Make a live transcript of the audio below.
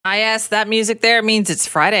Yes, that music there means it's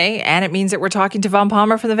Friday, and it means that we're talking to Vaughn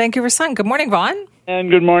Palmer from the Vancouver Sun. Good morning, Vaughn. And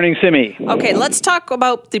good morning, Simi. Okay, let's talk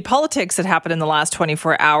about the politics that happened in the last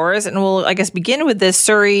 24 hours, and we'll, I guess, begin with this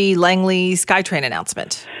Surrey-Langley SkyTrain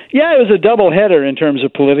announcement. Yeah, it was a double header in terms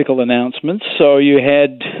of political announcements. So you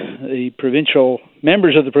had the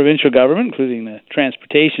members of the provincial government, including the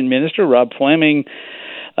transportation minister, Rob Fleming,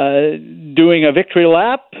 doing a victory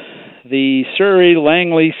lap. The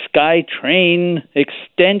Surrey-Langley SkyTrain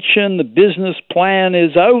extension, the business plan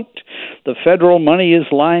is out. The federal money is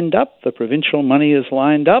lined up. The provincial money is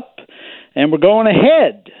lined up. And we're going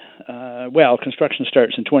ahead. Construction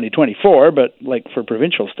starts in 2024, but like for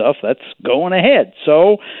provincial stuff, that's going ahead.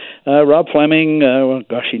 So Rob Fleming,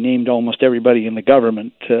 he named almost everybody in the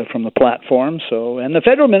government from the platform. And the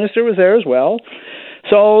federal minister was there as well.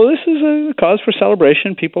 So this is a cause for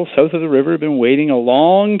celebration. People south of the river have been waiting a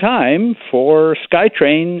long time for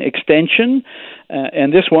SkyTrain extension,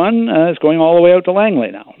 and this one is going all the way out to Langley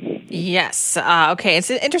now. Yes. Okay. It's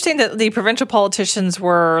interesting that the provincial politicians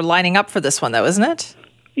were lining up for this one, though, isn't it?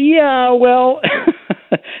 Yeah, well,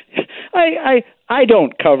 I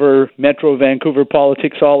don't cover Metro Vancouver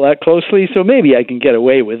politics all that closely, so maybe I can get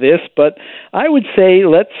away with this, but I would say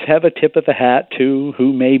let's have a tip of the hat to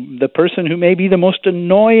the person who may be the most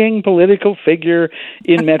annoying political figure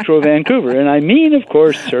in Metro Vancouver. And I mean, of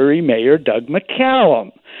course, Surrey Mayor Doug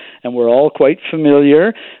McCallum. And we're all quite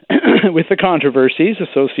familiar with the controversies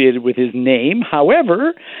associated with his name.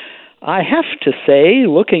 However, I have to say,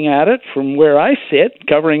 looking at it from where I sit,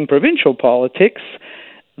 covering provincial politics,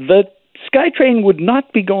 the SkyTrain would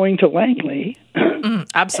not be going to Langley.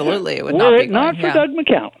 Absolutely, it would not be going. Not for Doug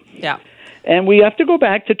McCallum. Yeah. And we have to go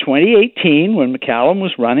back to 2018 when McCallum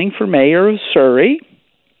was running for mayor of Surrey.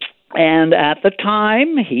 And at the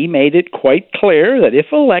time, he made it quite clear that if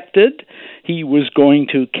elected, he was going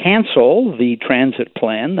to cancel the transit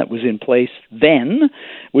plan that was in place then,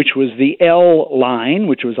 which was the L line,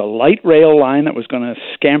 which was a light rail line that was going to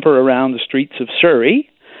scamper around the streets of Surrey.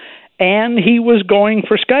 And he was going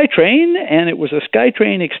for SkyTrain, and it was a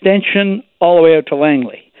SkyTrain extension all the way out to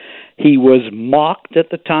Langley. He was mocked at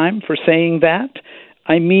the time for saying that.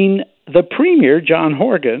 I mean, the Premier, John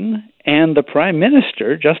Horgan, and the Prime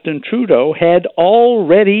Minister, Justin Trudeau, had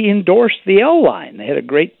already endorsed the L line. They had a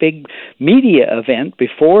great big media event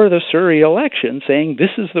before the Surrey election saying this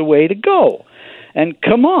is the way to go. And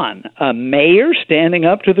come on, a mayor standing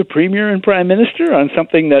up to the Premier and Prime Minister on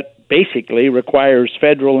something that basically requires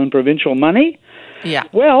federal and provincial money? Yeah.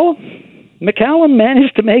 Well, McCallum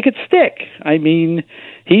managed to make it stick. I mean,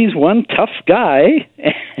 he's one tough guy.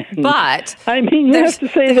 But I mean, you have to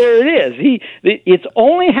say there it is. It's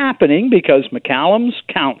only happening because McCallum's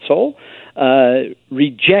council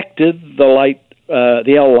rejected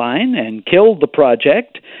the L line and killed the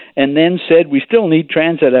project, and then said we still need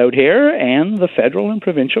transit out here, and the federal and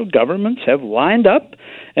provincial governments have lined up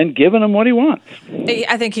and given him what he wants.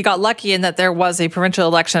 I think he got lucky in that there was a provincial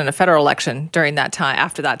election and a federal election during that time,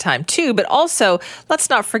 after that time too. But also, let's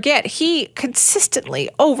not forget, he consistently,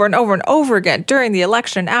 over and over and over again during the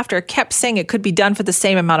election and after, kept saying it could be done for the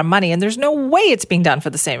same amount of money, and there's no way it's being done for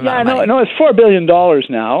the same amount of money. No, it's $4 billion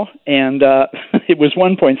now, and it was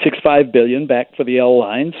 $1.65 billion back for the L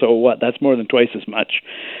line, so that's more than twice as much.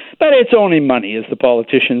 But it's only money, as the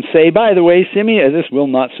politicians say. By the way, Simi, this will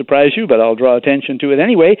not surprise you, but I'll draw attention to it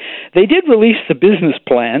anyway. They did release the business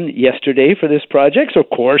plan yesterday for this project. So, of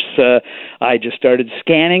course, I just started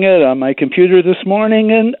scanning it on my computer this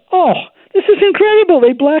morning, and this is incredible.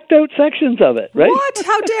 They blacked out sections of it, right? What?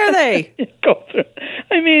 How dare they?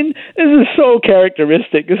 I mean, this is so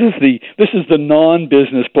characteristic. This is the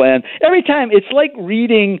non-business plan. Every time, it's like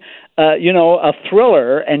reading a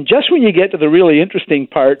thriller, and just when you get to the really interesting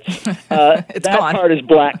parts, that gone. part is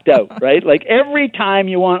blacked out, right? Like every time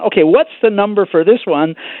you want, okay, what's the number for this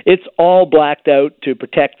one? It's all blacked out to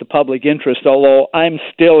protect the public interest, although I'm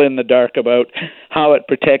still in the dark about how it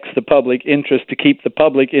protects the public interest to keep the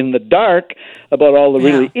public in the dark about all the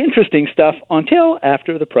really interesting stuff until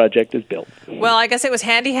after the project is built. Well, I guess it was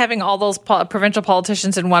handy having all those provincial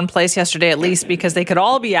politicians in one place yesterday, at least, because they could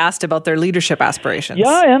all be asked about their leadership aspirations.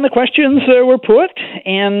 Yeah, and the questions were put,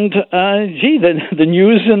 and the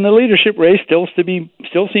news in the leadership race still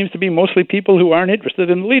seems to be mostly people who aren't interested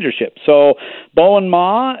in leadership. So Bowen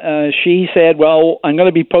Ma, she said, well, I'm going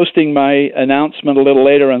to be posting my announcement a little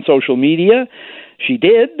later on social media. She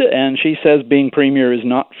did, and she says being premier is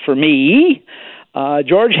not for me.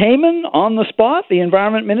 George Heyman, on the spot, the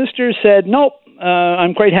environment minister, said, nope,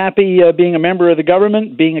 I'm quite happy being a member of the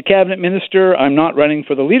government, being a cabinet minister. I'm not running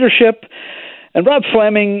for the leadership. And Rob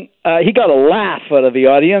Fleming, he got a laugh out of the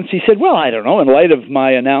audience. He said, well, I don't know, in light of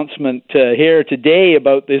my announcement here today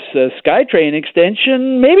about this SkyTrain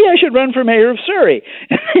extension, maybe I should run for mayor of Surrey.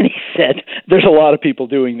 And he said, there's a lot of people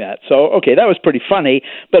doing that. So, okay, that was pretty funny,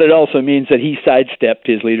 but it also means that he sidestepped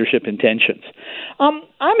his leadership intentions. I'm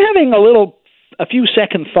having a few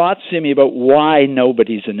second thoughts, Simi, about why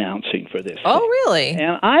nobody's announcing for this. Oh, really?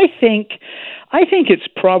 And I think it's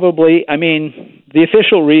probably, the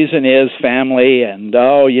official reason is family and,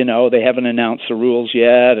 they haven't announced the rules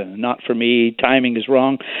yet and not for me, timing is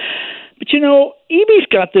wrong. But, Eby's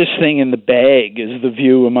got this thing in the bag, is the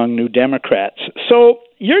view among New Democrats. So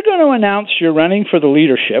you're going to announce you're running for the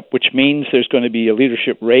leadership, which means there's going to be a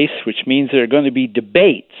leadership race, which means there are going to be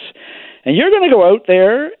debates. And you're going to go out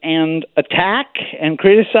there and attack and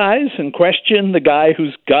criticize and question the guy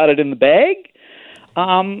who's got it in the bag?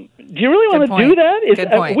 Do you really want to do that?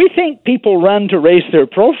 Good point. We think people run to raise their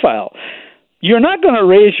profile. You're not going to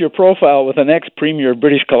raise your profile with the next Premier of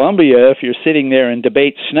British Columbia if you're sitting there in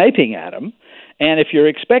debate sniping at him. And if you're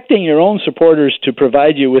expecting your own supporters to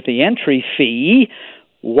provide you with the entry fee,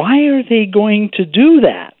 why are they going to do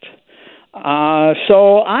that?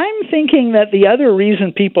 So I'm thinking that the other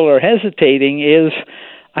reason people are hesitating is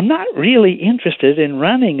I'm not really interested in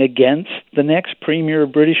running against the next Premier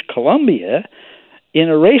of British Columbia in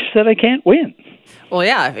a race that I can't win. Well,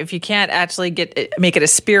 yeah, if you can't actually make it a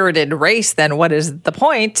spirited race, then what is the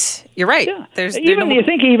point? You're right. Yeah. You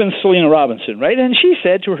think even Selena Robinson, right? And she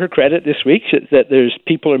said, to her credit this week, that there's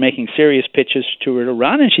people are making serious pitches to her to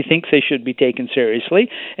run, and she thinks they should be taken seriously,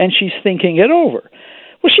 and she's thinking it over.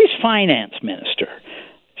 Well, she's finance minister.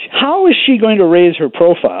 How is she going to raise her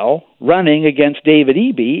profile running against David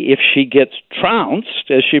Eby if she gets trounced,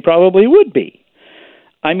 as she probably would be?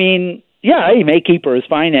 Yeah, you may keep her as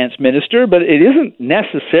finance minister, but it isn't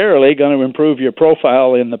necessarily going to improve your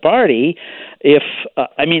profile in the party if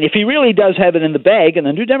he really does have it in the bag, and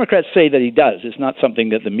the New Democrats say that he does. It's not something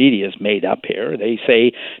that the media has made up here. They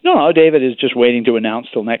say, no, David is just waiting to announce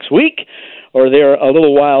till next week, or there a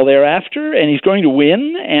little while thereafter, and he's going to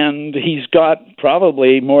win, and he's got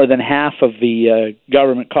probably more than half of the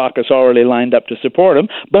government caucus already lined up to support him.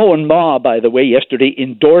 Bowen Ma, by the way, yesterday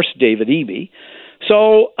endorsed David Eby.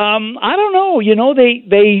 So I don't know.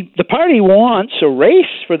 The party wants a race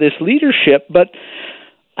for this leadership, but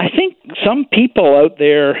I think some people out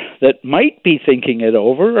there that might be thinking it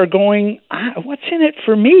over are going, what's in it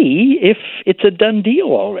for me if it's a done deal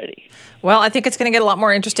already? Well, I think it's going to get a lot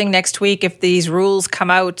more interesting next week if these rules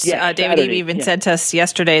come out. Yeah, David Eby even said to us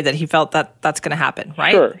yesterday that he felt that that's going to happen,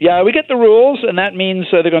 right? Sure. Yeah, we get the rules, and that means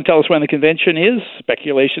they're going to tell us when the convention is.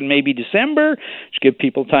 Speculation may be December, to give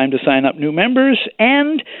people time to sign up new members,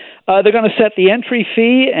 and they're going to set the entry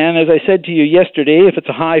fee, and as I said to you yesterday, if it's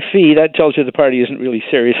a high fee, that tells you the party isn't really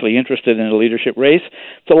seriously interested in a leadership race.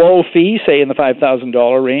 It's a low fee, say in the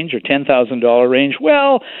 $5,000 range or $10,000 range.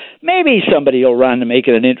 Well, maybe somebody will run to make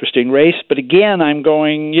it an interesting race, but again, I'm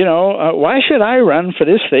going, why should I run for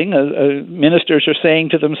this thing? Ministers are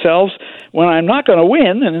saying to themselves, when I'm not going to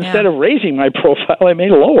win, and instead of raising my profile, I may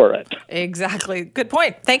lower it. Exactly. Good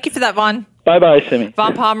point. Thank you for that, Vaughn. Bye-bye, Simi.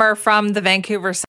 Vaughn Palmer from the Vancouver